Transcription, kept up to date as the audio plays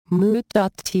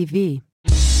Mood.tv.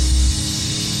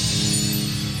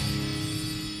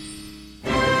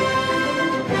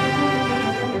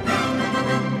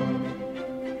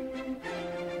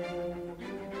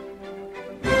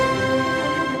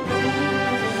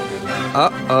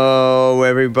 Uh-oh,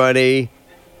 everybody.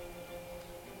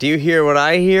 Do you hear what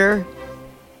I hear?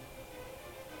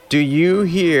 Do you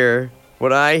hear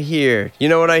what I hear? You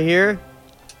know what I hear?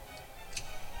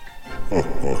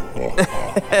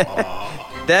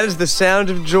 That is the sound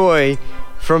of joy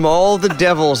from all the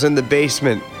devils in the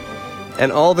basement.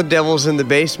 And all the devils in the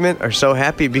basement are so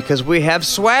happy because we have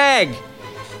swag.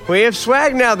 We have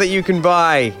swag now that you can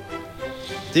buy.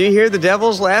 Do you hear the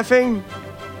devils laughing?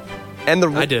 And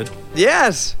I did.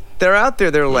 Yes, they're out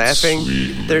there. They're laughing.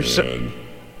 Sweet, They're man.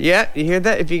 Yeah, you hear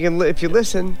that? If you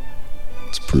listen,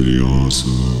 It's pretty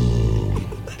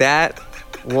awesome. that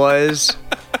was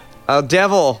a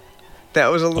devil. That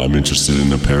was a. I'm interested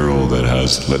in apparel that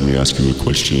has "Let me ask you a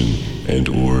question" and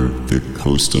or the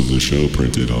host of the show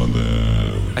printed on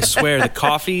them. I swear the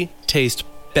coffee tastes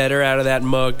better out of that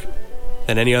mug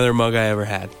than any other mug I ever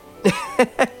had.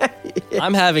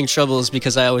 I'm having troubles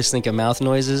because I always think of mouth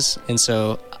noises, and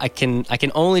so I can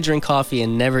only drink coffee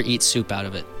and never eat soup out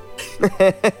of it.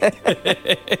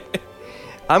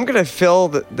 I'm gonna fill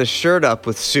the shirt up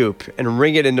with soup and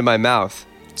wring it into my mouth.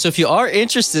 So if you are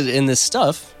interested in this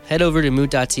stuff, head over to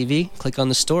mood.tv, click on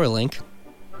the store link.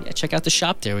 Yeah, check out the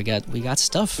shop there. We got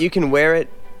stuff. You can wear it,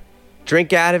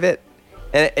 drink out of it,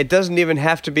 and it doesn't even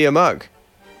have to be a mug.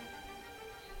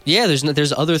 Yeah,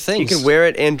 there's other things. You can wear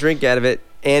it and drink out of it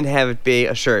and have it be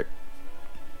a shirt.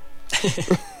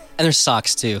 And there's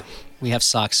socks too. We have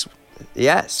socks.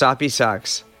 Yeah, soppy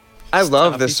socks. I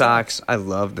love the Soppy socks. I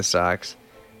love the socks.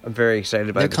 I'm very excited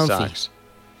about They're the comfy. socks.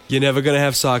 You're never going to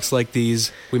have socks like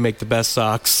these. We make the best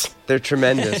socks. They're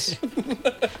tremendous.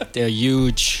 They're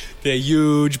huge. They're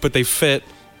huge, but they fit.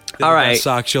 They're All the right. best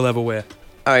socks you'll ever wear.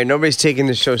 All right, nobody's taking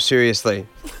this show seriously.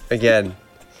 Again.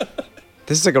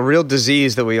 This is like a real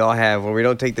disease that we all have where we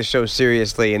don't take the show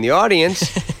seriously. And the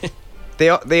audience,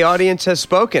 the audience has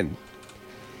spoken.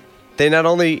 They not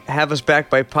only have us back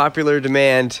by popular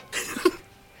demand,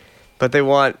 but they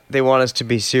want us to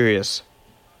be serious.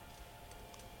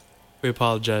 We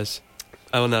apologize.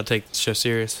 I will not take this show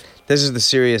serious. This is the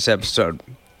serious episode.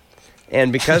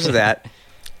 And because of that,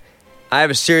 I have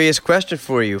a serious question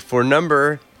for you for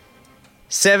number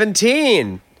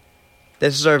 17.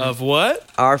 This is Of what?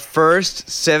 our first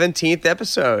 17th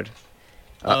episode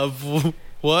Of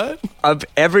what? of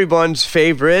everyone's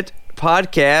favorite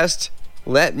podcast,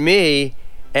 Let Me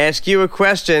Ask You a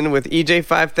Question with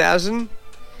EJ5000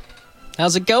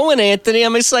 How's it going, Anthony?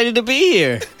 I'm excited to be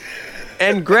here.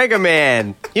 and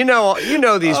Gregaman. You know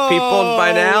these people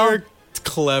by now. You're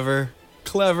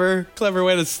clever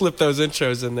way to slip those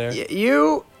intros in there.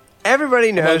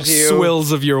 Everybody knows Among you.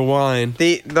 swills of your wine.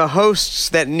 The hosts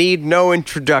that need no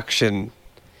introduction.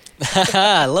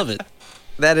 I love it.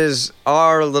 That is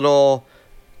our little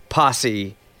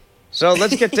posse. So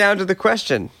let's get down to the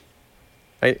question.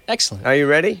 Excellent. Are you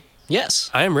ready?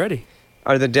 Yes. I am ready.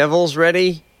 Are the devils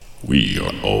ready? We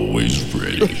are always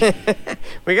ready.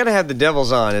 We gotta have the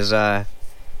devils on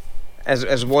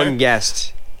as one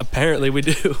guest. Apparently we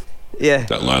do. Yeah.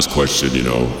 That last question,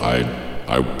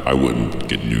 I wouldn't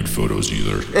get nude photos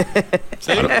either.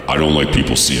 I don't like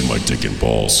people seeing my dick and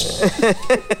balls.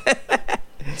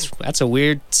 That's a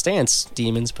weird stance,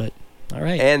 demons, but all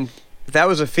right. And that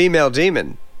was a female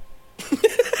demon.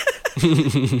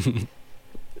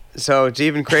 So it's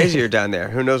even crazier down there.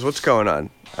 Who knows what's going on?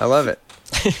 I love it.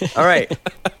 All right.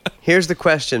 Here's the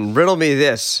question. Riddle me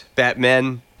this,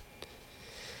 Batman.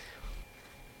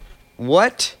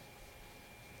 What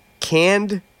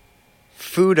canned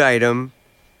food item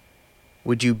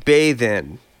would you bathe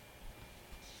in?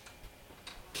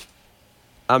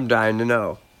 I'm dying to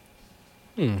know.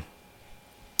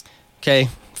 Okay,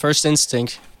 first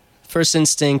instinct,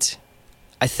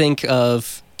 I think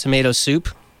of tomato soup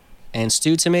and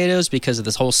stewed tomatoes because of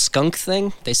this whole skunk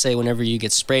thing. They say whenever you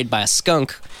get sprayed by a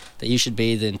skunk that you should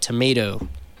bathe in tomato.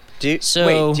 Do you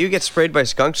So- get sprayed by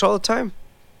skunks all the time?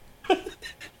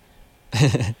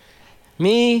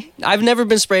 Me, I've never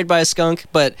been sprayed by a skunk,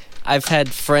 but I've had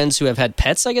friends who have had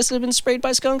pets, I guess, that have been sprayed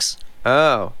by skunks.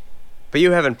 Oh. But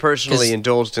you haven't personally 'Cause-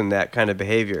 indulged in that kind of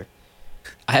behavior.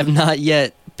 I have not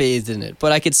yet bathed in it,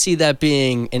 but I could see that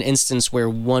being an instance where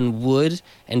one would,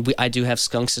 and I do have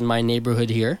skunks in my neighborhood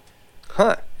here.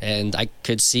 Huh. And I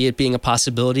could see it being a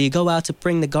possibility. You go out to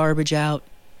bring the garbage out,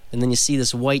 and then you see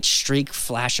this white streak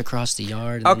flash across the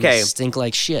yard. And then Okay. you stink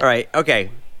like shit. All right,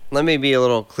 okay. Let me be a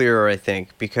little clearer, I think,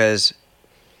 because,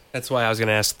 That's why I was going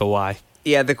to ask the why.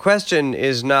 yeah, the question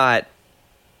is not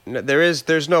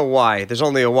there's no why. There's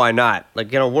only a why not.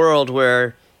 Like in a world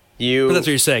where you. But that's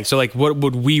what you're saying. So, like, what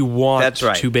would we want That's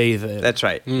right. to bathe in? That's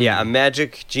right. Yeah, a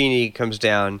magic genie comes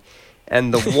down,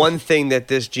 and the one thing that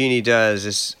this genie does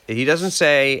is he doesn't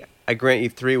say, "I grant you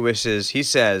 3 wishes." He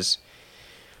says,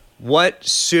 "What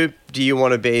soup do you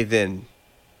want to bathe in?"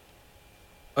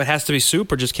 It has to be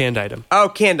soup or just canned item. Oh,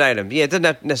 canned item. Yeah, it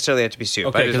doesn't necessarily have to be soup.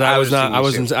 Okay, because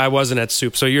I wasn't at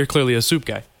soup. So you're clearly a soup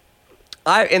guy.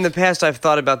 In the past, I've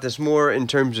thought about this more in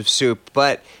terms of soup,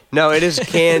 but no, it is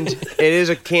canned. It is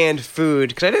a canned food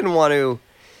because I didn't want to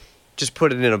just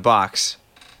put it in a box.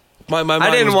 My mind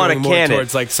didn't was wanna going more can it.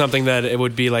 towards like something that it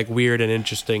would be like weird and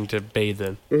interesting to bathe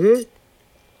in.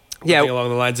 Yeah, Something along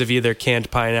the lines of either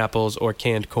canned pineapples or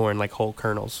canned corn, like whole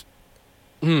kernels.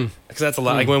 Because that's a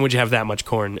lot. Like, when would you have that much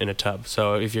corn in a tub?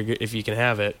 So if you can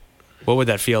have it, what would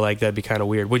that feel like? That'd be kind of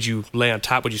weird. Would you lay on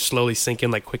top? Would you slowly sink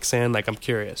in like quicksand? Like, I'm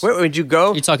curious. where would you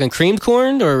go? You talking creamed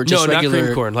corn or just No, regular? not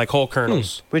cream corn, like whole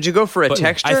kernels. Would you go for a But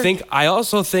texture? I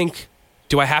also think,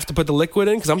 do I have to put the liquid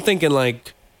in? Because I'm thinking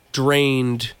like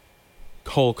drained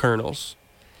whole kernels.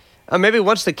 Maybe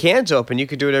once the can's open, you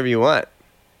could do whatever you want.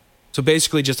 So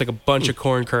basically just like a bunch of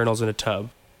corn kernels in a tub.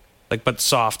 Like, but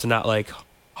soft, not like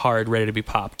hard, ready to be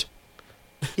popped.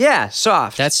 Yeah,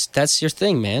 soft. That's your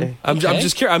thing, man. I'm Okay.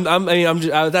 just curious.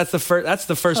 That's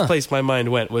the first place my mind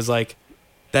went, was like,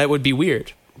 that would be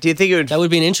weird. Do you think it would? That would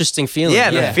be an interesting feeling. Yeah,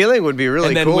 the feeling would be really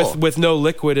And then cool. with no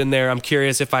liquid in there, I'm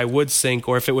curious if I would sink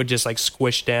or if it would just like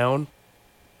squish down.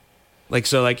 Like,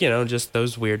 so, like, just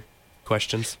those weird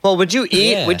questions. Well, would you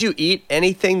eat? Yeah. Would you eat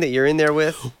anything that you're in there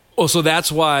with? Well, so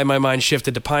that's why my mind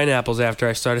shifted to pineapples after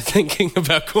I started thinking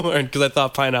about corn, because I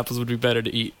thought pineapples would be better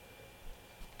to eat.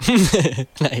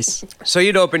 Nice. So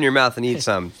you'd open your mouth and eat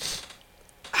some.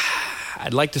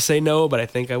 I'd like to say no, but I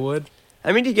think I would.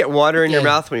 I mean, you get water in your Yeah.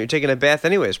 mouth when you're taking a bath,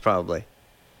 anyways, probably.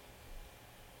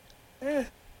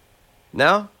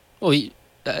 No? Well,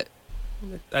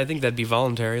 I think that'd be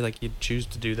voluntary. Like, you'd choose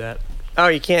to do that. Oh,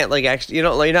 you can't like actually. You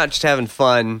don't. You're not just having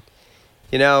fun.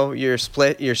 You're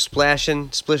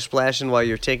splashing, splish splashing while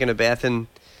you're taking a bath and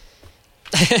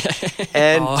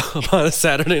On a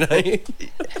Saturday night.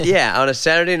 yeah, on a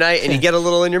Saturday night, and you get a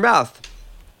little in your mouth.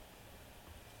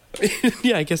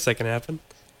 Yeah, I guess that can happen.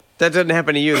 That doesn't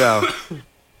happen to you though.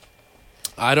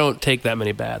 I don't take that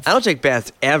many baths. I don't take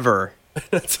baths ever.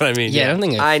 That's what I mean. yeah, I don't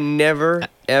think I never I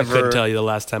ever. couldn't tell you the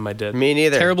last time I did. Me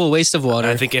neither. terrible waste of water.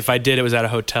 I think if I did, it was at a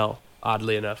hotel,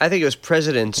 oddly enough. I think it was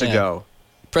presidents Yeah. ago.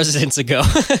 Presidents ago.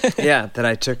 Yeah, that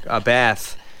I took a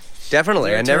bath.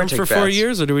 Definitely, I Term never take for baths. 4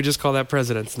 years, or do we just call that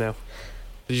presidents now?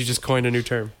 Did you just coin a new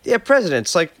term? Yeah,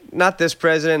 presidents. Like not this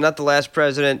president, not the last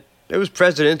president. It was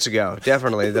presidents ago,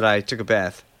 definitely, that I took a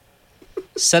bath.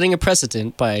 Setting a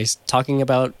precedent by talking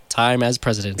about time as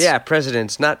presidents. Yeah,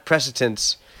 presidents, not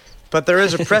precedents. But there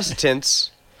is a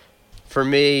precedence for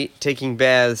me taking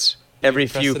baths every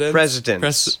few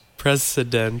presidents.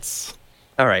 Precedents.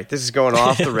 All right, this is going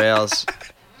off the rails.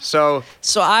 So,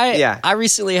 So I Yeah. I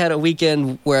recently had a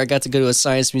weekend where I got to go to a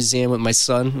science museum with my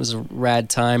son. It was a rad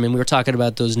time, and we were talking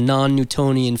about those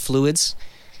non-Newtonian fluids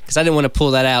because I didn't want to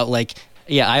pull that out. Like,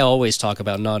 yeah, I always talk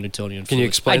about non-Newtonian. Can you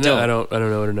fluids. explain I that? don't. I don't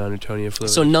know what a non-Newtonian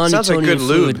fluid So is. Sounds like non-Newtonian good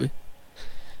lube. fluid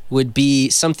would be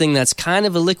something that's kind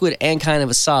of a liquid and kind of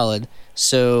a solid.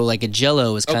 So like a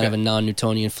Jello is kind Okay. of a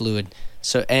non-Newtonian fluid.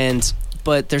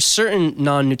 But there's certain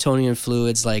non-Newtonian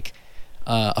fluids like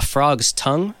a frog's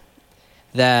tongue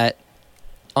that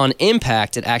on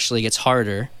impact it actually gets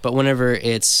harder, but whenever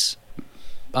it's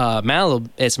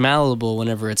malleable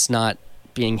whenever it's not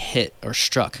being hit or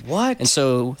struck. what? And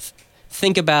so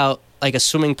think about like a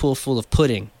swimming pool full of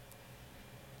pudding.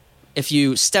 If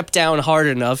you step down hard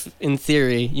enough, in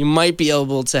theory, you might be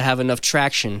able to have enough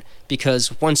traction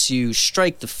because once you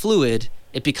strike the fluid,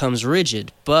 it becomes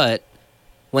rigid. But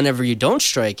whenever you don't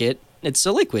strike it, it's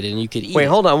a liquid and you could eat Wait, it.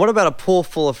 hold on. What about a pool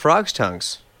full of frogs'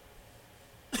 tongues?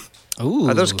 Ooh,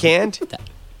 Are those canned?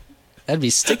 That'd be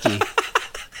sticky.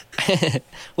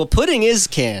 Well, pudding is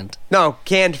canned. No,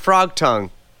 canned frog tongue.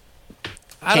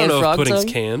 I don't canned know if frog pudding's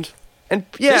tongue? canned. And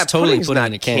yeah, There's totally pudding's pudding not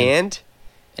in a can. canned.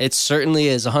 It certainly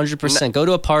is 100%. Go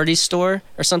to a party store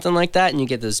or something like that, and you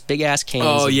get those big ass cans.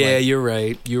 Oh of, yeah, like- you're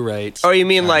right. You're right. Oh, you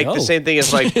mean like know. the same thing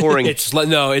as like pouring? It's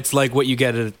like what you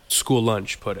get at school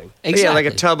lunch pudding. exactly. Yeah, like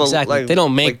a tub of exactly. like they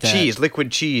don't make like that. cheese. Liquid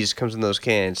cheese comes in those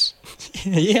cans.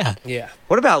 Yeah, Yeah,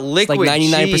 What about liquid like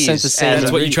 99% cheese? the same. as-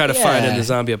 that's what you try to find in Yeah. the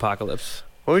zombie apocalypse.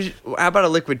 How about a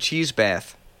liquid cheese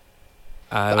bath?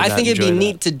 I think it'd be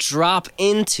neat to drop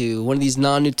into one of these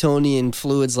non-Newtonian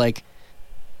fluids like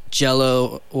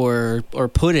Jello or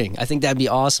pudding. I think that'd be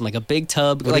awesome. Like a big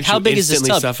tub. Like how big is this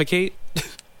tub? Suffocate?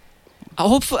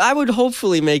 I would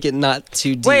hopefully make it not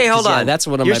too deep. Wait, hold 'cause, yeah, on. that's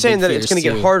one of You're my saying big that it's fears, going to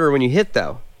get too. harder when you hit,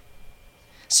 though.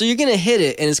 So you're gonna hit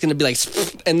it, and it's gonna be like,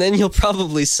 and then you'll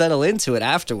probably settle into it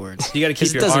afterwards. You got to 'Cause keep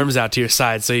it your doesn't- arms out to your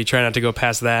side so you try not to go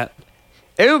past that.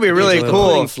 It would be really It's a cool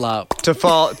pudding flop. to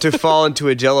fall into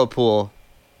a Jello pool.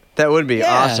 That would be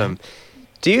Yeah. awesome.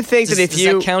 Do you think Does, that if does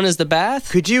you that count as the bath?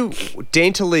 could you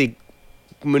daintily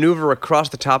maneuver across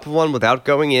the top of one without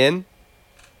going in?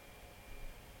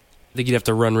 I think you'd have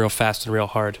to run real fast and real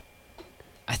hard.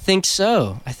 I think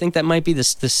so. I think that might be the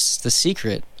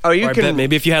secret. Oh, you Or I bet can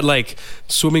maybe if you had like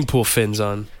swimming pool fins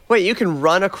on. wait. You can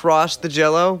run across the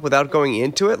Jello without going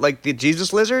into it, like the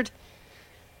Jesus lizard.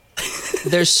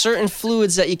 There's certain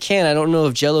fluids that you can. I don't know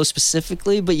if Jello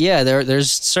specifically, but yeah,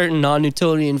 there's certain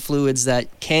non-Newtonian fluids that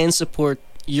can support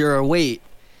your weight.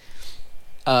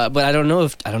 But I don't know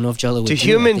if Jello would. Do it. I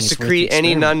humans think it's worth the secrete any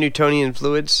experiment. non-Newtonian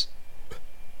fluids?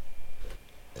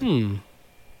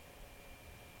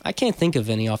 I can't think of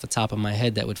any off the top of my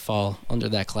head that would fall under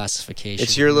that classification.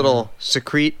 It's your little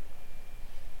secrete,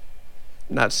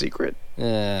 not secret.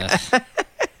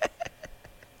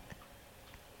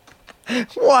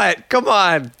 What? Come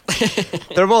on.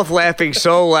 They're both laughing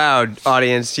so loud,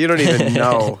 audience. You don't even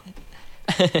know.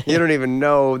 You don't even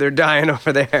know. They're dying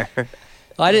over there.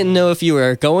 I didn't know if you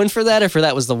were going for that or if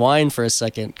that was the wine for a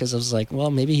second, because I was like,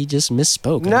 well, maybe he just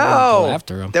misspoke. I don't wanna go No.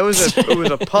 after him. It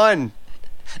was a pun.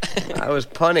 I was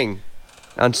punning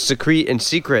on secrete and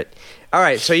secret. All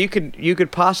right, so you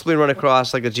could possibly run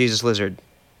across like a Jesus lizard.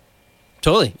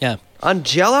 Totally, yeah. On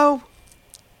Jello?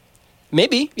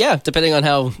 Maybe, yeah, depending on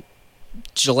how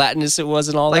gelatinous it was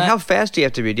and all Like that. how fast do you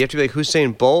have to be? Do you have to be like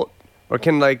Hussein Bolt? Or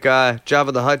can like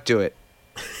Jabba the Hutt do it?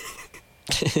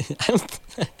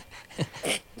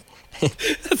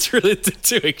 That's really the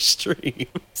two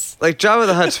extremes. Like Jabba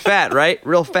the Hutt's fat, right?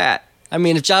 Real fat. I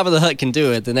mean, if Jabba the Hutt can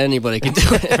do it, then anybody can do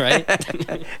it, right?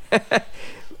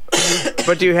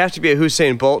 But do you have to be a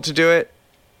Hussein Bolt to do it?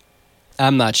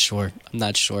 I'm not sure.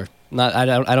 I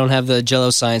don't have the Jello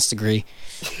science degree.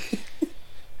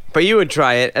 But you would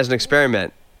try it as an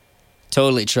experiment.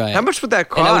 Totally try it. How much would that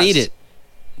cost? And I would eat it.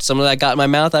 Some of that got in my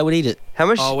mouth, I would eat it. How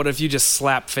much? Oh, what if you just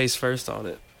slap face first on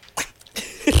it?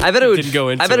 I bet it would. Didn't go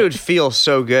into I bet it it. would feel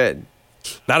so good.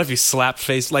 Not if you slapped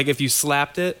face. Like if you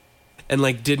slapped it and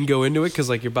like didn't go into it because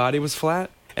like your body was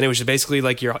flat and it was just basically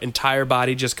like your entire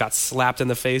body just got slapped in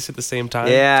the face at the same time.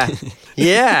 Yeah,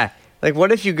 yeah. Like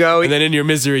what if you go And then in your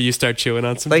misery you start chewing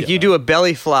on some. like you do a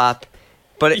belly flop,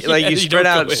 but it, like Yeah, you you spread don't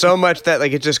out go in. so much that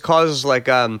like it just causes like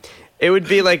It would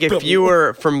be like if you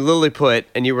were from Lilliput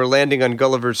and you were landing on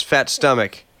Gulliver's fat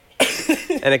stomach,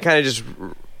 and it kind of just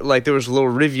like there was little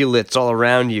rivulets all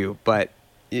around you, but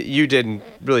you didn't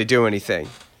really do anything.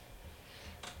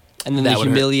 And then That the would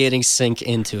hurt. humiliating sink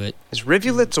into it. Is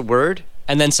rivulets a word?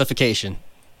 And then suffocation.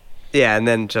 Yeah, and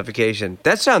then suffocation.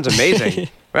 That sounds amazing.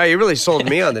 Wow, you really sold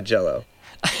me on the Jello.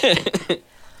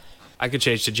 I could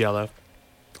change to Jello.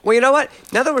 Well, you know what?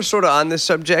 Now that we're sort of on this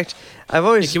subject, I've Hey,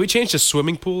 always... can we change to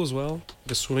swimming pool as well?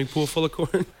 The swimming pool full of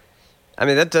corn. I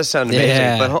mean, that does sound amazing,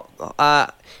 Yeah.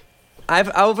 but I've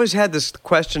always had this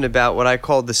question about what I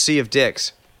call the Sea of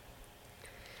Dicks.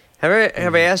 Have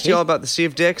I asked you all about the Sea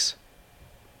of Dicks?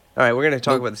 All right, we're going to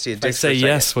talk about the Sea of If I Dicks for a say second.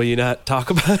 yes, will you not talk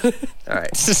about it? All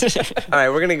right. All right,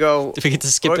 we're going to go... If we get to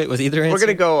skip it with either answer. We're going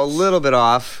to go a little bit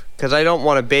off, because I don't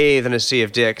want to bathe in a Sea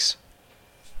of Dicks,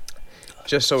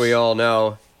 just so we all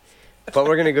know. But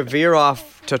we're going to go veer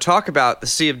off to talk about the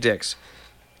Sea of Dicks.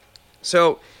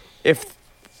 So, if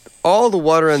all the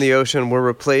water in the ocean were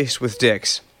replaced with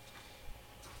dicks,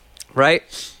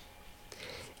 right?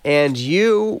 And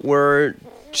you were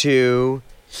to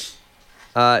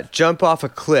jump off a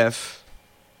cliff,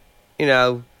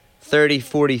 30,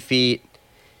 40 feet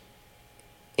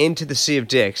into the Sea of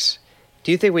Dicks,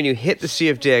 do you think when you hit the Sea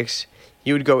of Dicks,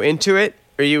 you would go into it,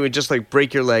 or you would just like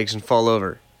break your legs and fall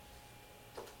over?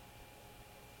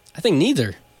 I think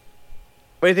neither.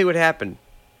 What do you think would happen?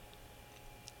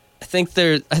 I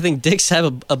think dicks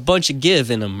have a bunch of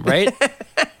give in them, right?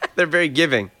 They're very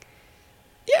giving.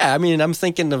 Yeah, I mean, I'm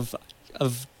thinking of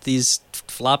these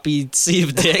floppy sea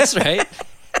of dicks, right?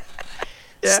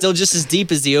 Yeah. Still just as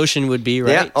deep as the ocean would be,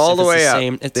 right? Yeah, all So the if it's way up.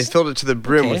 same- They it's- filled it to the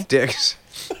brim Okay. with dicks.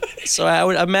 so I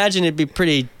would imagine it'd be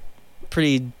pretty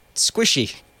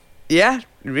squishy. Yeah,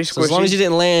 it'd be So as long as squishy. you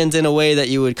didn't land in a way that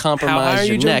you would How high compromise are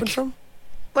your you neck. jumping from?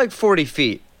 Like 40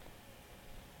 feet.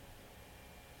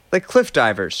 Like cliff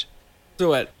divers. So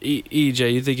what,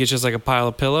 EJ, you think it's just like a pile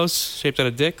of pillows shaped out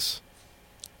of dicks?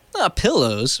 Not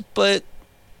pillows, but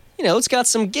it's got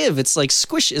some give. It's like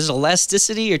squish. Is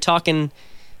elasticity? You're talking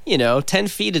 10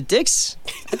 feet of dicks.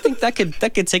 I think that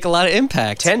could take a lot of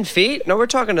impact. 10 feet? No, we're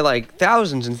talking to like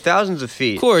thousands and thousands of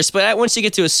feet. Of course, but once you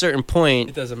get to a certain point,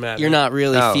 It doesn't matter. you're not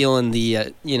really Oh. feeling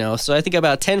the, so I think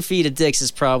about 10 feet of dicks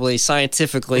is probably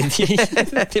scientifically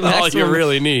the all you maximum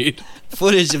really need.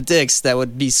 footage of dicks that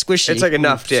would be squishy. It's like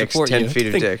enough and dicks, support 10 you. feet I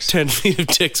of think dicks. 10 feet of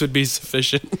dicks would be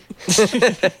sufficient.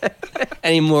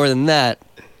 Any more than that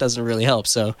doesn't really help.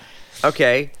 So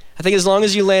Okay. I think as long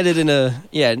as you landed in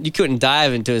you couldn't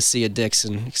dive into a sea of dicks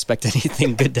and expect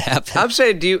anything good to happen. I'm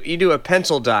saying you do a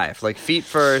pencil dive, like feet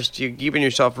first, you keeping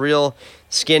yourself real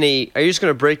skinny. Are you just going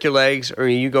to break your legs, or are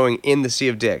you going in the sea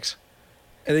of dicks?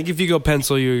 I think if you go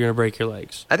pencil, you're going to break your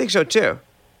legs. I think so too.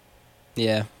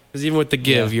 Yeah. Because even with the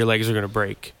give, Yeah. your legs are going to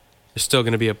break. There's still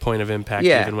going to be a point of impact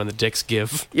Yeah. even when the dicks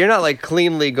give. You're not like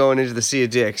cleanly going into the sea of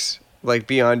dicks, like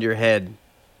beyond your head.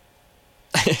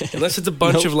 Unless it's a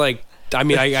bunch of like,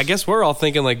 I guess we're all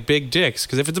thinking like big dicks.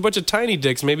 Because if it's a bunch of tiny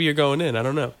dicks, maybe you're going in. I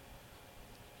don't know.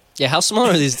 Yeah, how small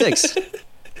are these dicks?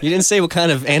 You didn't say what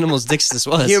kind of animal's dicks this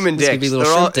was. Human This dicks. could be little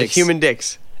They're all shrimp dicks. human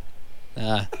dicks.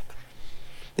 Ah.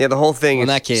 Yeah, the whole thing Well, in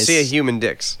is that case- sea of human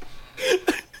dicks.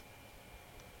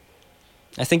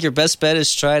 I think your best bet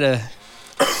is try to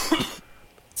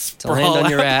land on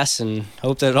your ass and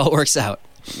hope that it all works out.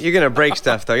 You're going to break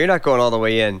stuff, though. You're not going all the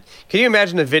way in. Can you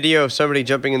imagine a video of somebody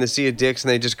jumping in the sea of dicks and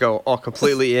they just go all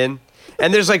completely in?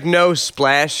 And there's like no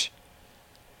splash.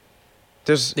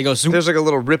 They go zoop. There's like a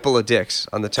little ripple of dicks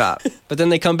on the top. But then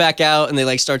they come back out and they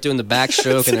like start doing the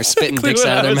backstroke and they're spitting dicks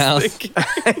out of their mouth.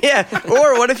 Yeah.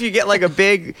 Or what if you get like a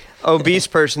big obese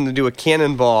person to do a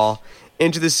cannonball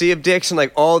into the sea of dicks and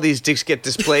like all these dicks get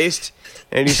displaced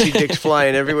and you see dicks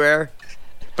flying everywhere?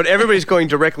 But everybody's going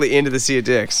directly into the sea of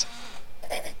dicks.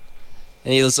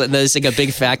 And he's like a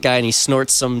big fat guy and he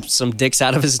snorts some dicks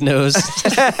out of his nose.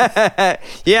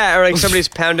 Yeah, or like somebody's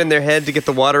pounding their head to get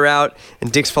the water out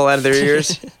and dicks fall out of their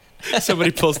ears. Somebody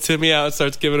pulls Timmy out and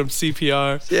starts giving him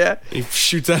CPR. Yeah. He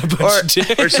shoots out a bunch of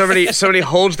dicks. Or somebody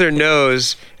holds their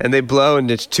nose and they blow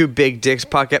and it's two big dicks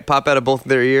pop out of both of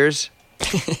their ears.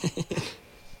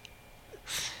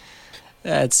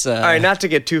 That's All right, not to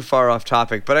get too far off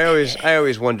topic, but I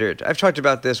always wondered. I've talked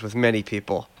about this with many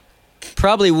people.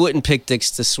 probably wouldn't pick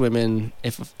dicks to swim in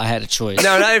if I had a choice.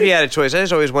 No, not if you had a choice. I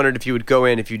just always wondered if you would go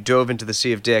in, if you dove into the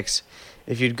sea of dicks,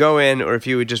 if you'd go in or if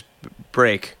you would just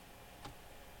break.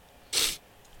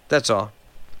 That's all.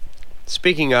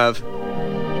 Speaking of,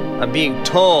 I'm being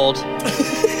told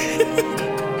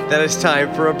that it's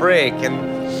time for a break,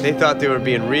 and they thought they were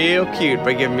being real cute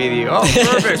by giving me the, oh,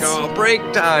 perfect, oh, break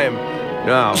time.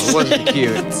 No, it wasn't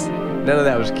cute. None of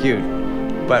that was cute.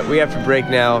 But we have to break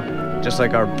now, just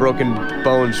like our broken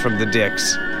bones from the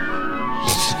dicks.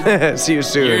 See you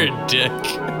soon. You're a dick.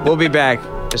 We'll be back,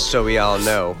 just so we all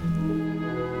know.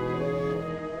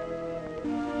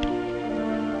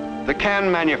 The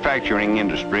can manufacturing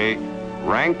industry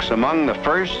ranks among the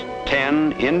first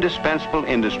 10 indispensable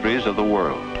industries of the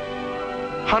world.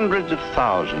 Hundreds of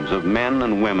thousands of men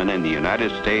and women in the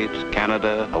United States,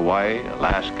 Canada, Hawaii,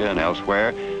 Alaska, and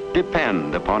elsewhere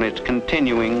depend upon its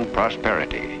continuing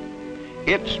prosperity.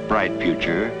 Its bright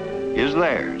future is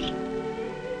theirs.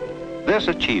 This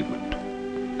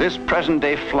achievement, this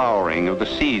present-day flowering of the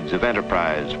seeds of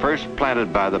enterprise first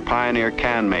planted by the pioneer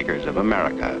can makers of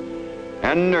America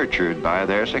and nurtured by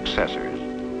their successors,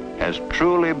 has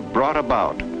truly brought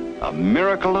about a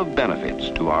miracle of benefits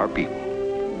to our people.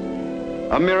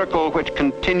 A miracle which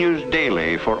continues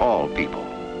daily for all people.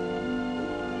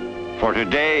 For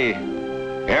today,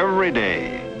 every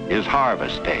day is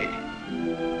harvest day.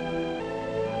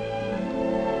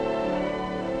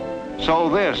 So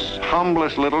this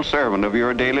humblest little servant of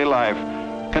your daily life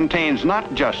contains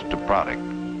not just a product,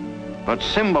 but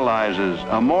symbolizes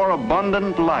a more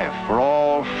abundant life for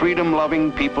all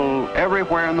freedom-loving people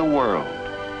everywhere in the world.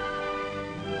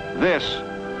 This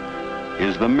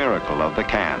is the miracle of the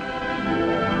can.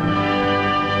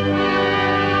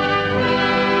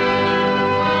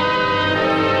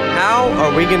 How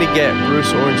are we going to get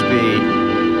Bruce Hornsby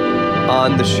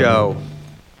on the show?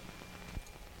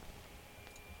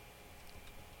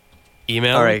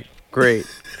 Email? All right, great.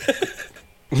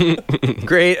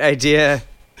 Great idea.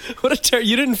 What a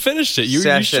you didn't finish it. You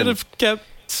Session. should have kept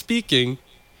speaking.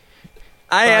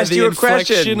 I By asked the you a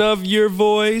inflection question. of your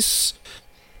voice.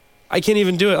 I can't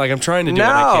even do it. Like I'm trying to do it.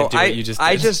 And I No, can't do what you just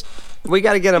did. we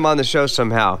got to get him on the show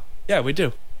somehow. Yeah, we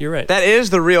do. You're right. That is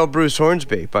the real Bruce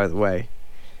Hornsby, by the way.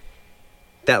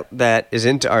 That is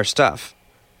into our stuff.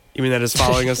 You mean that is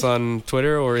following us on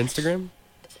Twitter or Instagram?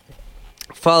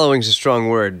 Following's a strong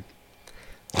word.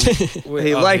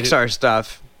 He likes our. our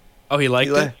stuff. Oh, he liked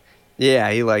He li- it?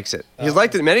 Yeah, he likes it. He's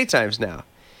liked it many times now.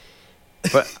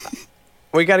 But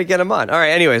we got to get him on. All right,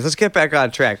 anyways, let's get back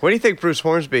on track. What do you think, Bruce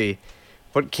Hornsby?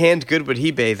 What canned good would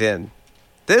he bathe in?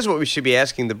 This is what we should be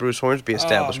asking the Bruce Hornsby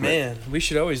establishment. Oh, man. We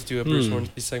should always do a Bruce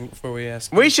Hornsby segment before we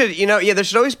ask. We should, there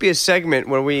should always be a segment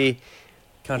where we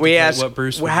ask what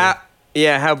Bruce would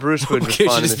how Bruce would Okay,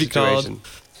 respond in should the just be called situation.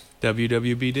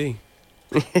 WWBD.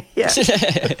 Yeah.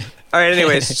 All right.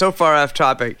 Anyways, so far off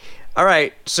topic. All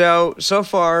right. So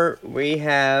far we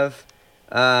have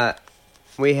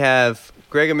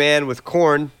Greg a Man with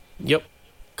corn. Yep.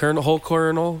 Whole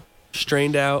kernel,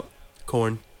 strained out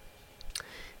corn.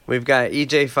 We've got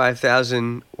EJ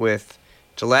 5000 with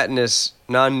gelatinous,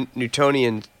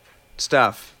 non-Newtonian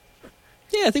stuff.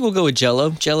 Yeah, I think we'll go with Jello.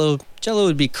 Jello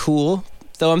would be cool.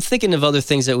 Though I'm thinking of other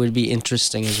things that would be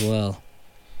interesting as well.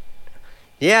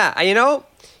 Yeah, you know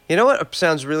what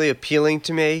sounds really appealing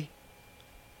to me?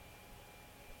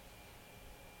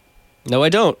 No, I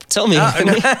don't. Tell me.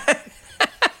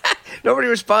 Nobody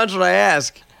responds when I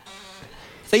ask.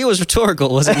 I think it was rhetorical,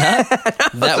 was it not?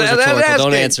 That was rhetorical.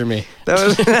 Don't answer me.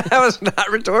 That was not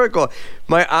rhetorical.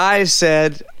 My eyes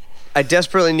said, I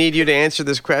desperately need you to answer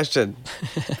this question.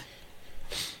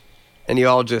 And you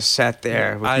all just sat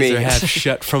there with Eyes me. are half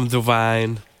shut from the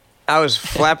vine. I was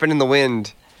flapping in the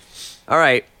wind. All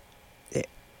right.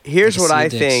 Here's what I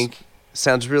think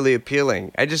sounds really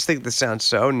appealing. I just think this sounds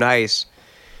so nice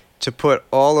to put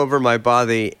all over my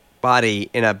body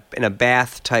in a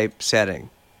bath type setting.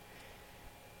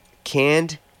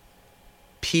 Canned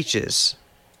peaches.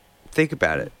 Think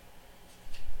about it.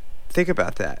 Think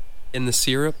about that. In the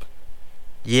syrup?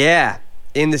 Yeah,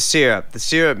 in the syrup. The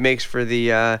syrup makes for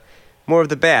the more of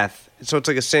the bath. So it's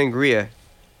like a sangria.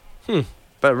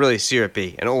 But really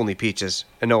syrupy and only peaches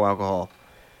and no alcohol.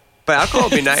 But alcohol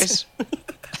would be nice.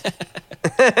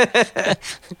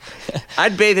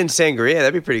 I'd bathe in sangria.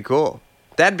 That'd be pretty cool.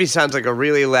 Sounds like a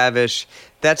really lavish.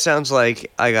 That sounds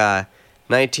like a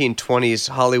 1920s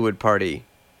Hollywood party.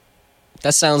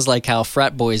 That sounds like how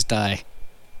frat boys die.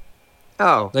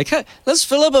 Oh. Like, hey, let's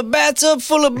fill up a bathtub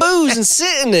full of booze and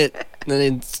sit in it. And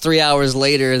then 3 hours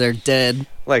later, they're dead.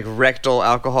 Like rectal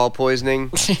alcohol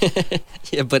poisoning.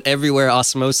 Yeah, but everywhere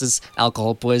osmosis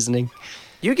alcohol poisoning.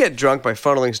 You get drunk by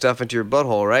funneling stuff into your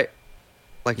butthole, right?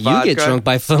 Like vodka? You get drunk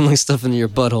by funneling stuff into your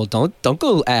butthole. Don't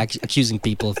go accusing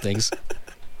people of things.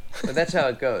 But that's how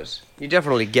it goes. You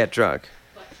definitely get drunk.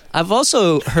 I've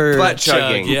also heard... Butt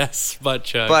chugging. Yes, butt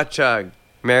chug. Butt chug.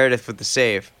 Meredith with the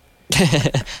save.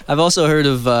 I've also heard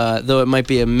of, though it might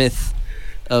be a myth,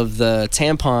 of the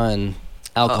tampon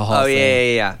alcohol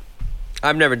thing. Yeah.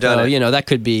 I've never done it. That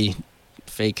could be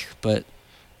fake, but...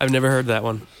 I've never heard that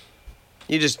one.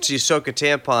 You soak a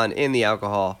tampon in the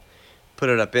alcohol, put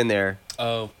it up in there.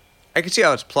 Oh. I can see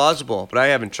how it's plausible, but I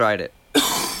haven't tried it.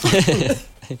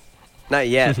 Not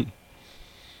yet.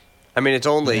 I mean, it's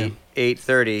only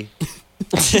 8:30.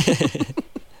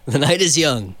 The night is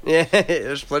young. Yeah,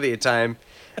 there's plenty of time.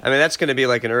 I mean, that's going to be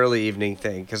like an early evening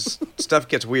thing, because stuff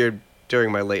gets weird during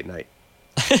my late night.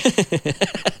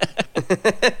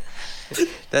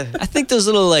 I think those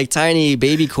little, like, tiny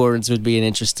baby corns would be an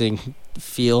interesting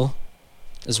feel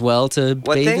as well to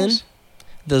bathe in.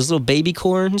 Those little baby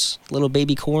corns,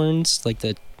 like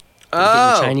the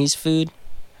Chinese food.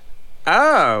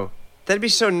 Oh, that'd be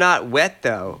so not wet,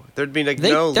 though. There'd be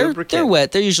no lubricant. They're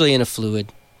wet. They're usually in a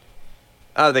fluid.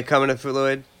 Oh, they come in a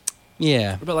fluid?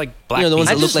 Yeah. What about like black the ones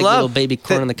beans? that look like little baby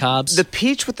corn on the cobs? The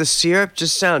peach with the syrup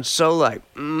just sounds so like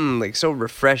so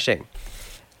refreshing.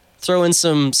 Throw in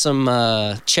some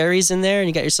cherries in there, and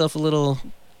you got yourself a little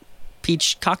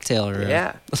peach cocktail.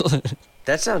 Yeah.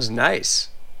 That sounds nice.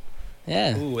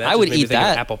 Yeah. Ooh, that I just would made me eat think of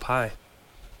that. apple pie.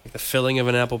 Like the filling of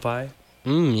an apple pie.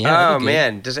 Yeah. Oh,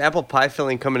 man. Does apple pie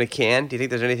filling come in a can? Do you think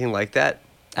there's anything like that?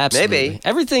 Absolutely.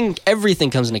 Maybe. Everything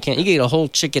comes in a can. You can get a whole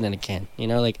chicken in a can.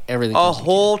 Like everything. A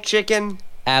whole chicken?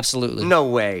 Absolutely. No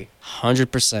way.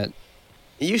 100%.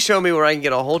 You show me where I can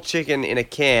get a whole chicken in a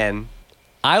can.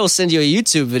 I will send you a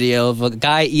YouTube video of a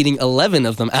guy eating 11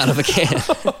 of them out of a can.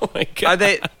 Oh my god.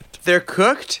 They're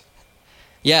cooked?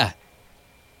 Yeah.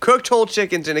 Cooked whole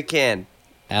chickens in a can.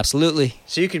 Absolutely.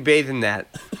 So you could bathe in that.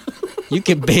 You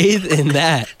could bathe in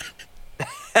that.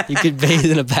 You could bathe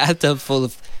in a bathtub full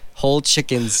of whole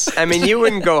chickens. I mean, you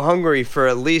wouldn't go hungry for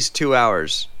at least 2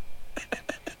 hours.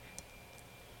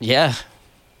 Yeah.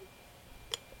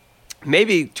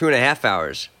 Maybe 2.5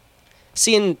 hours.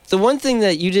 See, and the one thing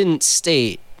that you didn't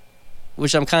state,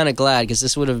 which I'm kind of glad because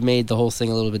this would have made the whole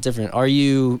thing a little bit different. Are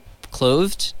you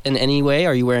clothed in any way?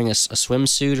 Are you wearing a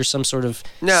swimsuit or some sort of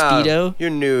Speedo? You're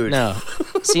nude. No.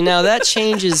 See, now that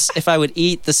changes if I would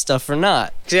eat the stuff or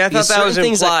not. See, I thought Because that was certain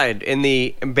things implied in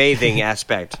the bathing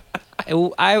aspect.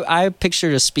 I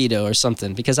pictured a Speedo or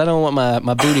something because I don't want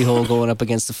my booty hole going up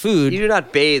against the food. You do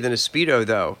not bathe in a Speedo,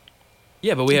 though.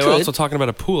 Yeah, but we You were could. also talking about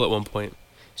a pool at one point.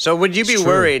 So would you be It's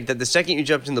true. worried that the second you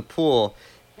jumped in the pool,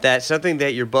 that something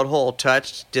that your butthole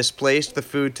touched displaced the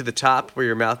food to the top where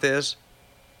your mouth is?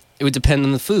 It would depend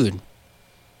on the food.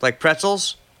 Like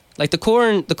pretzels? Like the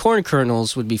corn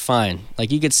kernels would be fine. Like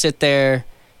you could sit there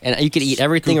and you could eat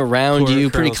everything around corn you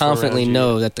pretty kernels from confidently around you,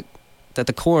 know that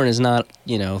the corn is not,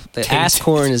 the ass Tainted.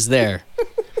 corn is there.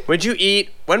 Would you eat?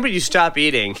 When would you stop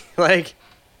eating? Like,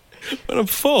 But I'm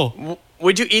full.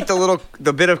 would you eat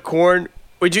the bit of corn?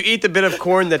 Would you eat the bit of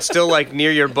corn that's still like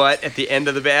near your butt at the end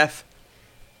of the bath?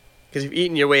 Because you've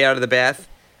eaten your way out of the bath.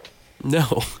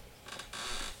 No.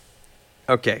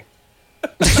 Okay.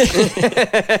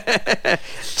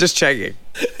 Just checking.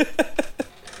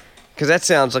 Because that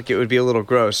sounds like it would be a little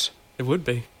gross. It would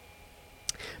be.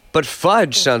 But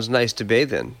fudge sounds nice to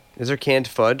bathe in. Is there canned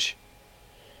fudge?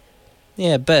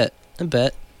 Yeah, I bet.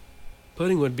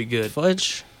 Pudding would be good.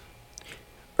 Fudge.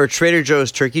 Or Trader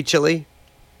Joe's turkey chili?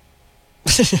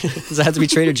 Does that have to be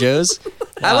Trader Joe's?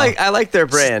 I like their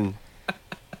brand.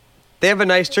 They have a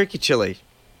nice turkey chili.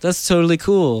 That's totally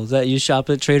cool that you shop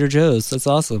at Trader Joe's. That's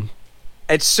awesome.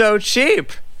 It's so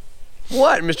cheap.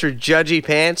 What, Mr. Judgy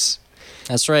Pants?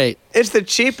 That's right. It's the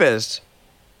cheapest.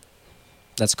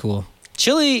 That's cool.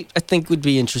 Chili, I think, would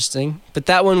be interesting, but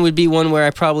that one would be one where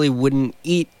I probably wouldn't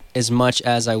eat as much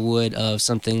as I would of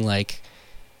something like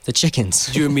the chickens.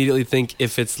 Did you immediately think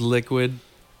if it's liquid,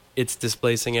 it's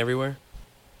displacing everywhere?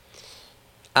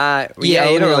 Yeah, Yeah,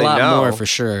 you don't really a lot know. more for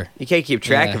sure. You can't keep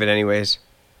track Yeah. of it anyways.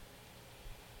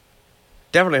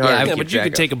 Definitely hard Yeah, to Yeah, keep but you track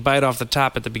could of. take a bite off the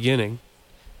top at the beginning.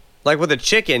 Like with a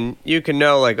chicken, you can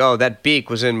know, like, oh, that beak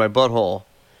was in my butthole.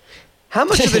 How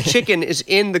much of the chicken is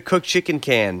in the cooked chicken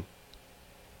can?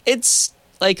 It's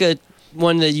like a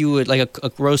one that you would like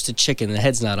a roasted chicken. The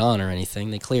head's not on or anything.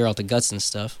 They clear out the guts and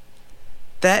stuff.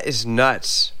 That is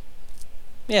nuts.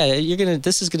 Yeah,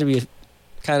 this is gonna be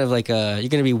kind of like you're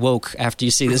gonna be woke after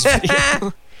you see this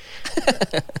video.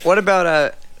 What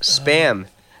about spam?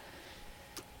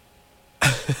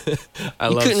 I You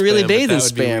love couldn't really spam, but bathe in that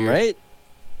would be spam, weird. right?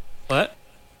 What?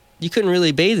 You couldn't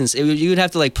really bathe in. You would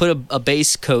have to like put a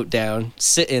base coat down,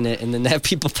 sit in it, and then have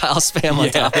people pile spam on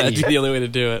Yeah, top of that'd be you. the only way to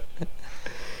do it.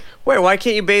 Wait, why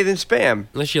can't you bathe in spam?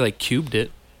 Unless you like cubed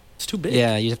it. It's too big.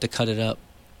 Yeah, you'd have to cut it up.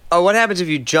 Oh, what happens if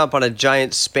you jump on a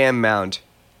giant spam mound?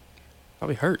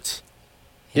 Probably hurts.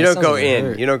 You Yeah, don't go sounds like it in.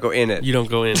 hurt. You don't go in it. You don't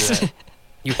go into that.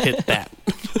 You hit that.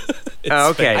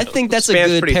 Oh, okay. I think that's Spam's a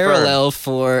good pretty firm. parallel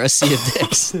for a sea of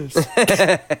dicks.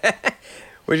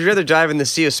 Would you rather dive in the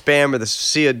sea of spam or the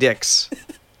sea of dicks?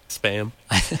 Spam.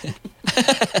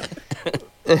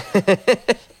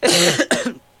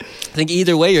 I think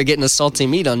either way, you're getting a salty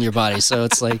meat on your body, so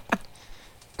it's like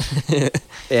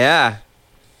Yeah.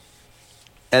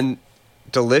 And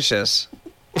delicious.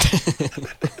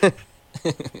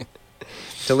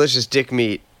 Delicious dick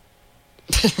meat.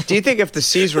 Do you think if the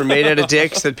seas were made out of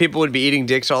dicks that people would be eating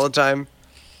dicks all the time?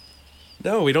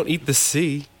 No, we don't eat the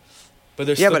sea. But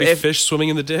there's Yeah, still but be if- fish swimming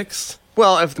in the dicks.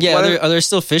 Well, if yeah. what Are if- there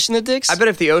still fish in the dicks? I bet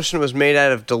if the ocean was made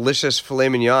out of delicious filet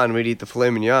mignon, we'd eat the filet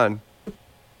mignon.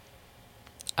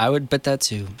 I would bet that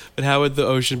too. But how would the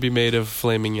ocean be made of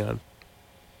filet mignon?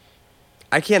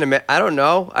 I can't imagine. I don't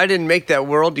know. I didn't make that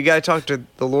world. You gotta talk to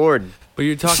the Lord. But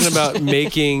you're talking about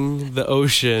making the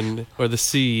ocean or the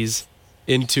seas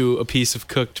into a piece of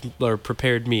cooked or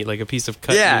prepared meat, like a piece of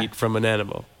cut Yeah. meat from an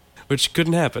animal, which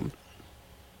couldn't happen.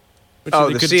 Which Oh,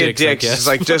 they the could sea of I dicks guess. is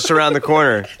like just around the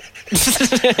corner.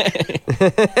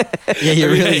 Yeah, you're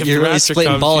Every day really if you're the really raptor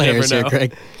splitting comes, ball you hairs never here, know.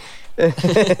 Greg.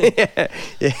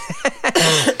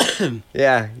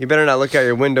 Yeah, you better not look out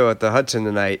your window at the Hudson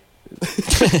tonight.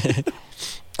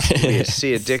 Be a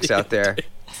sea of dicks out there.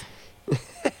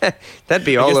 That'd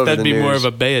be I all guess over that'd the be news. more of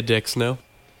a bay of dicks, no?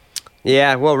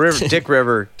 Yeah, well, Dick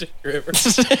River. River.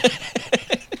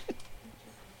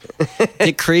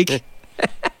 Dick Creek,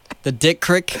 the Dick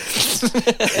Creek,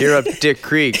 You're up Dick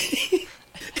Creek.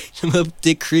 I'm up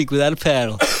Dick Creek without a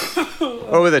paddle.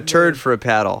 Or with a turd for a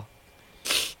paddle.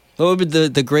 What would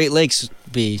the Great Lakes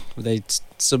be? Would they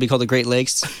still be called the Great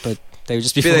Lakes, but they would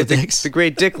just be Be full like of dicks? the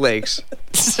Great Dick Lakes.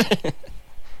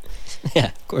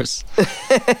 Yeah, of course.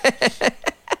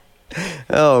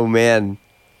 Oh, man.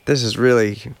 This is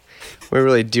really... We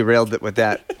really derailed it with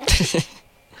that.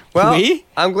 Well, We?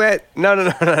 I'm glad... No.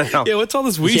 Yeah, what's all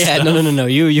this weed Yeah, stuff? no.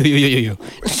 You. you.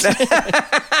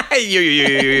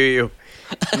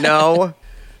 No.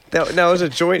 That was a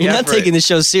joint You're effort. not taking the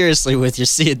show seriously with your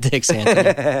sea of dicks,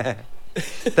 Anthony.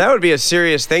 That would be a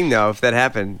serious thing, though, if that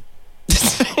happened.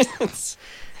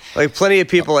 Like, plenty of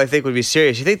people, I think, would be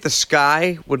serious. You think the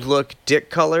sky would look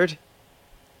dick-colored?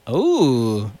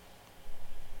 Ooh.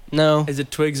 No. Is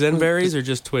it twigs and berries or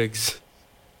just twigs?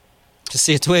 Just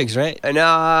see a twigs, right? And,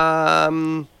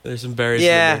 There's some berries in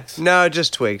the yeah. mix. No,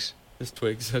 just twigs. Just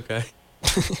twigs, okay.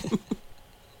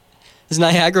 Is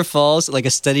Niagara Falls like a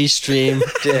steady stream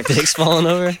of dicks falling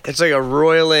over? It's like a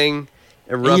roiling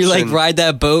eruption. And you like ride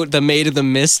that boat, the Maid of the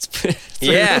Mist?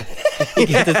 Yeah.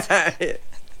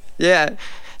 Yeah.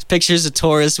 Pictures of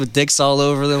tourists with dicks all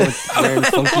over them wearing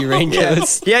funky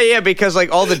raincoats. Yeah, because like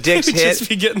all the dicks We'd hit. just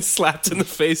be getting slapped in the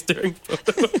face during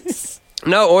photos.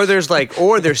 No, or there's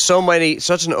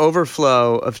such an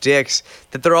overflow of dicks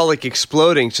that they're all like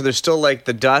exploding. So there's still like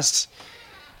the dust,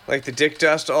 like the dick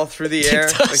dust all through the air.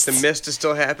 dust. Like the mist is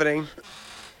still happening.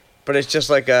 But it's just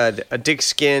like a dick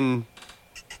skin.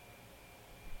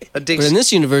 But in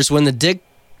this universe, when the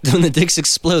dicks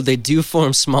explode, they do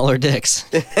form smaller dicks.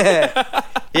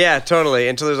 Yeah, totally.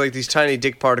 Until there's like these tiny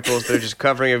dick particles that are just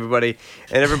covering everybody,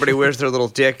 and everybody wears their little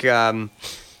dick, the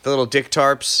little dick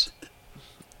tarps.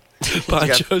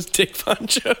 Ponchos, dick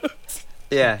ponchos.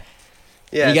 Yeah.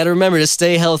 Yeah. You got to remember, to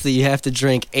stay healthy, you have to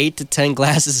drink 8 to 10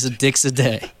 glasses of dicks a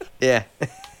day. Yeah.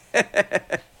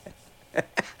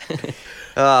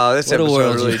 Oh, this What a episode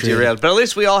world really you created. derailed. But at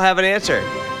least we all have an answer.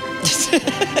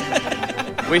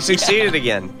 We succeeded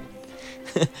again.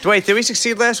 Wait, did we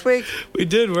succeed last week? We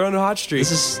did. We're on a hot streak.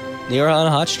 You're on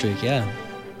a hot streak, yeah.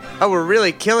 Oh, we're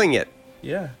really killing it.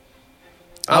 Yeah.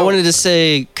 I Oh. wanted to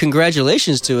say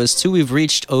congratulations to us, too. We've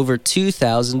reached over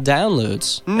 2,000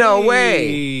 downloads. No way.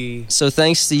 Hey. So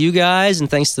thanks to you guys and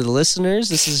thanks to the listeners.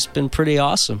 This has been pretty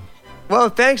awesome. Well,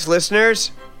 thanks,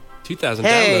 listeners. 2,000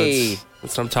 Hey. downloads.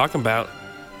 That's what I'm talking about.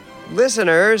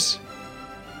 Listeners,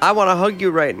 I want to hug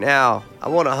you right now. I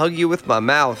want to hug you with my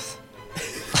mouth.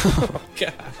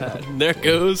 God. And there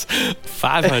goes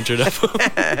 500 of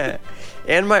them.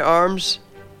 And my arms.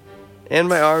 And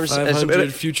my arms.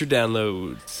 500 future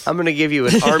downloads. I'm going to give you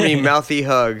an army mouthy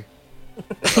hug.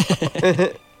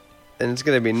 And it's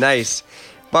going to be nice.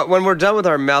 But when we're done with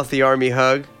our mouthy army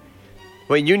hug,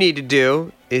 what you need to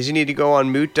do is you need to go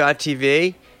on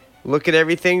moot.tv, look at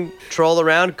everything, troll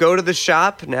around, go to the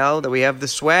shop now that we have the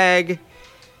swag.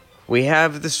 We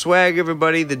have the swag,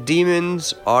 everybody. The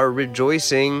demons are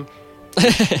rejoicing.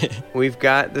 We've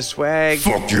got the swag.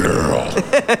 Fuck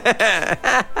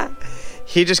yeah.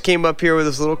 He just came up here with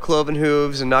his little cloven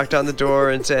hooves and knocked on the door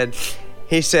and said,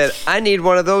 I need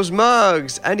one of those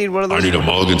mugs. I need one of I those. need a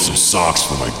mug and some socks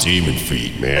for my demon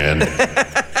feet, man.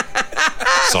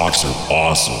 Socks are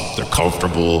awesome. They're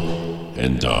comfortable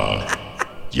and,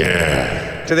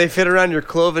 yeah. Do they fit around your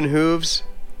cloven hooves?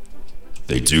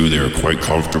 They do. They're quite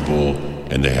comfortable,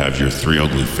 and they have your 3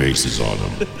 ugly faces on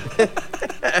them.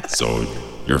 So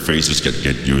your faces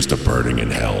get used to burning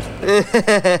in hell.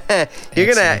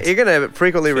 You're gonna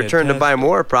frequently return to buy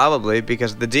more, probably,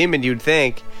 because the demon, you'd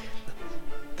think,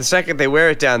 the second they wear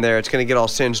it down there, it's gonna get all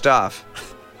singed off.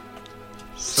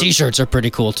 T-shirts are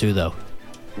pretty cool, too, though.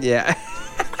 Yeah.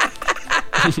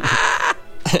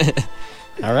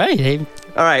 All right. Hey,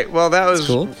 All right. Well, that was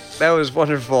cool. That was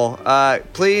wonderful.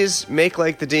 Please make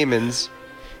like the demons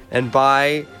and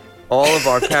buy all of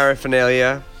our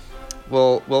paraphernalia.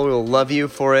 We'll love you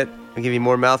for it. We'll give you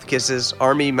more mouth kisses,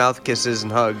 army mouth kisses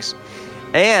and hugs.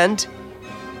 And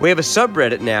we have a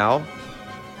subreddit now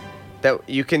that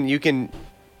you can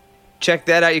check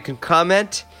that out. You can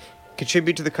comment,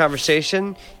 contribute to the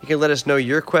conversation. You can let us know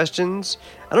your questions.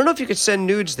 I don't know if you could send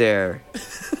nudes there.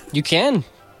 you can.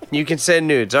 You can send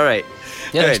nudes. All right.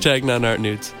 Yeah. Good. Hashtag non-art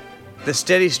nudes. The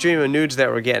steady stream of nudes that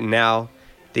we're getting now,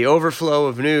 the overflow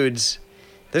of nudes,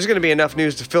 there's going to be enough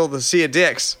nudes to fill the sea of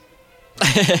dicks.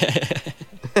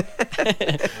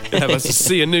 Have us a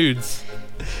sea of nudes.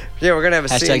 Yeah, we're going to have a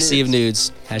Hashtag sea of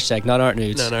nudes. Hashtag not art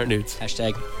nudes. Non-art nudes.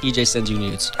 Hashtag EJ sends you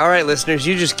nudes. All right, listeners,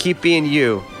 you just keep being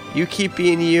you. You keep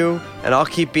being you, and I'll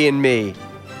keep being me.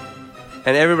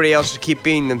 And everybody else will keep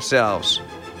being themselves.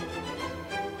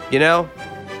 You know?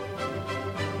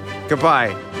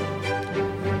 Goodbye.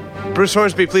 Bruce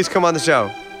Hornsby, please come on the show.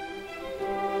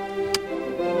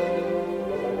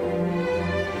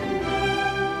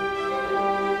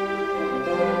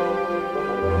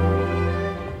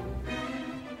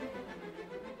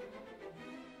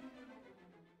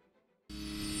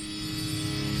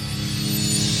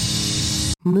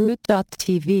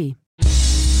 Mood.tv.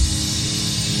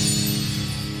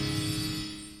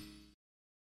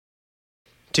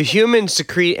 Do humans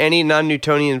secrete any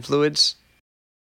non-Newtonian fluids?